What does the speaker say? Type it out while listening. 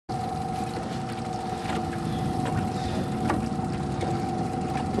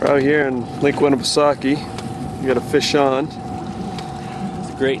We're out here in Lake Winnipesaukee. We got a fish on. It's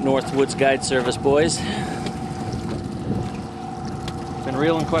a Great North Woods Guide Service, boys. Been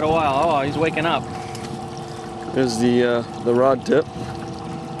reeling quite a while. Oh, he's waking up. There's the rod tip.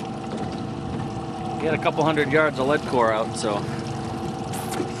 He had a couple 100 yards of lead core out, so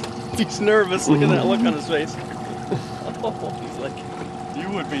he's nervous. Look at that look on his face. Oh, he's like, you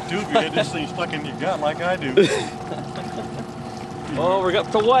would be too if you had this thing stuck in your gut like I do. oh, we're up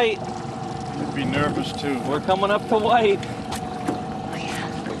to white. You'd be nervous too. We're coming up to white.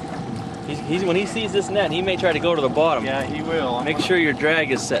 He's when he sees this net, he may try to go to the bottom. Yeah, he will. Make sure your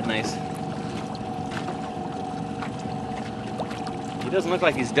drag is set nice. He doesn't look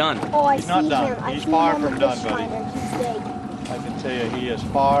like he's done. Oh, he's not done. He's far from done, buddy. I can tell you, he is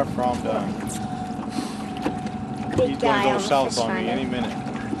far from done. He's going to go south on me any minute.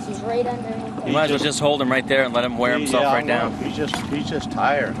 He's right underneath. You might as well just hold him right there and let him wear himself right down. He's just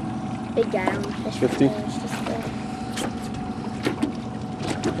tired. Big guy on the fish. 50.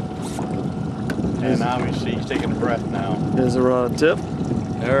 And now we see he's taking a breath now. There's a rod tip.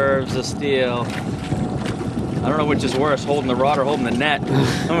 Nerves of steel. I don't know which is worse, holding the rod or holding the net.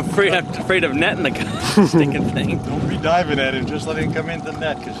 I'm afraid of netting the stinking thing. Don't be diving at him, just let him come into the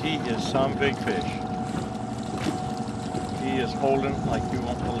net, because he is some big fish. He is holding like you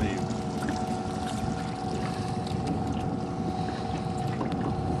won't believe.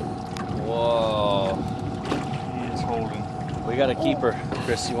 Whoa. He is holding. We got a keeper.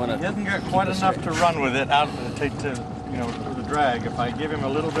 Chris, you want to? He hasn't got quite enough to run with it out to the drag. If I give him a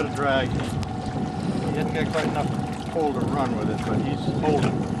little bit of drag, he hasn't got quite enough pull to run with it, but he's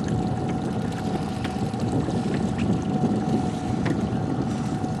holding.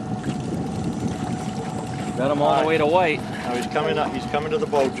 Got him all the way to white. Now he's coming up. He's coming to the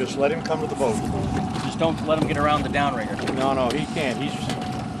boat. Just let him come to the boat. Just don't let him get around the downrigger. No, he can't. He's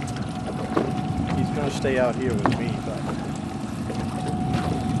going to stay out here with me, but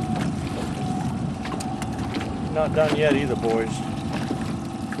he's not done yet either, boys.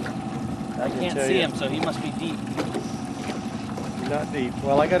 I can't see him, so he must be deep. He's not deep.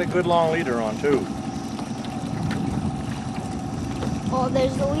 Well, I got a good long leader on too. Oh,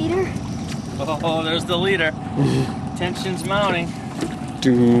 there's the leader. Oh, there's the leader. Tension's mounting.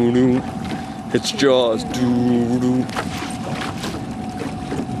 Doo-doo. It's Jaws. Doo-doo.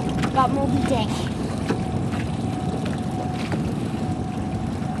 Got Moby Dick.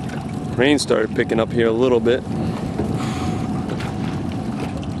 Rain started picking up here a little bit.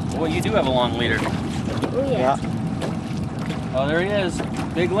 Well, you do have a long leader. Oh yeah. Oh, there he is.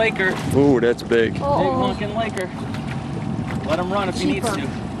 Big laker. Ooh, that's big. Big honking laker. Let him run if he needs to.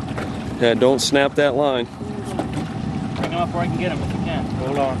 Yeah, don't snap that line. Bring him up where I can get him if you can.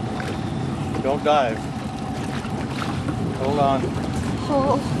 Hold on. Don't dive. Hold on.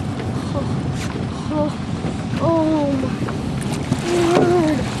 Oh my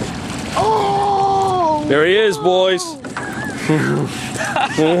word. Oh. There he is, boys.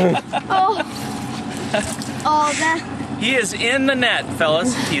 That. He is in the net,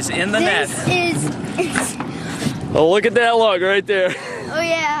 fellas. He's in the net. Oh, look at that log right there. Oh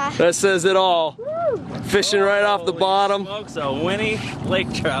yeah. That says it all. Woo. Fishing right off the bottom. Smokes, a Winnie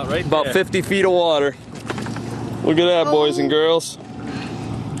lake trout right About there. 50 feet of water. Look at that, boys and girls.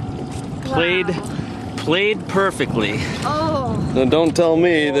 Played perfectly. Oh. Now don't tell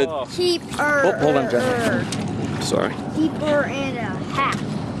me that. Keeper. Oh, hold on, Jeff. Sorry. Keeper and a half.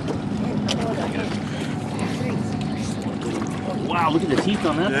 Wow, look at the teeth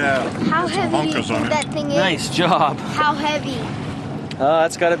on that. Yeah. How heavy do you think that thing is? Nice job. How heavy?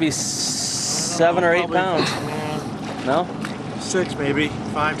 That's got to be 7 or 8 pounds. No? 6 maybe.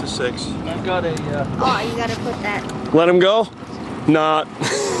 5 to 6. I've got a. Oh, you gotta put that. Let him go? Not.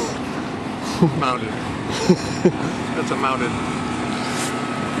 Mounted. That's a mounted.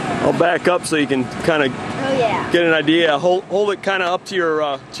 I'll back up so you can kind of get an idea. Hold it kind of up to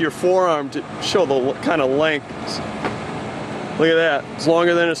your forearm to show the kind of length. Look at that. It's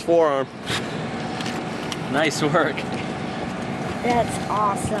longer than his forearm. Nice work. That's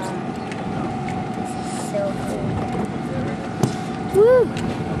awesome. This is so cool. Woo!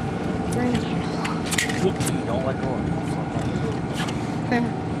 Bring it. Don't let go.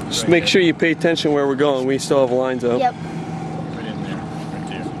 Just make sure you pay attention where we're going. We still have lines out. Yep. Right in there. Right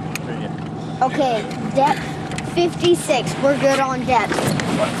there. Right here. Okay, depth 56. We're good on depth.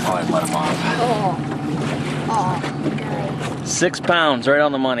 Let him off. Oh, nice. 6 pounds, right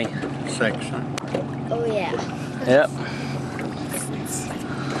on the money. 6. Oh yeah. Yep.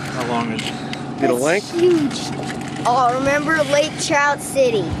 How long is? Get a length? Huge. Oh, remember Lake Trout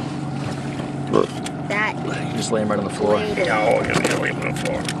City? that. Just lay him right on the floor. later. No, you're gonna leave him on the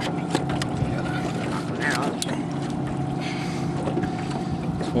floor. No.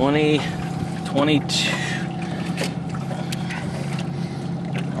 20, 22.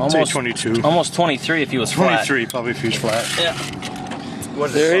 Almost 22. Almost 23 if he was flat. 23, probably if he's flat. Yeah.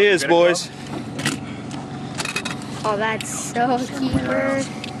 There he is, boys. Oh, that's so keeper.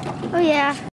 Oh, yeah.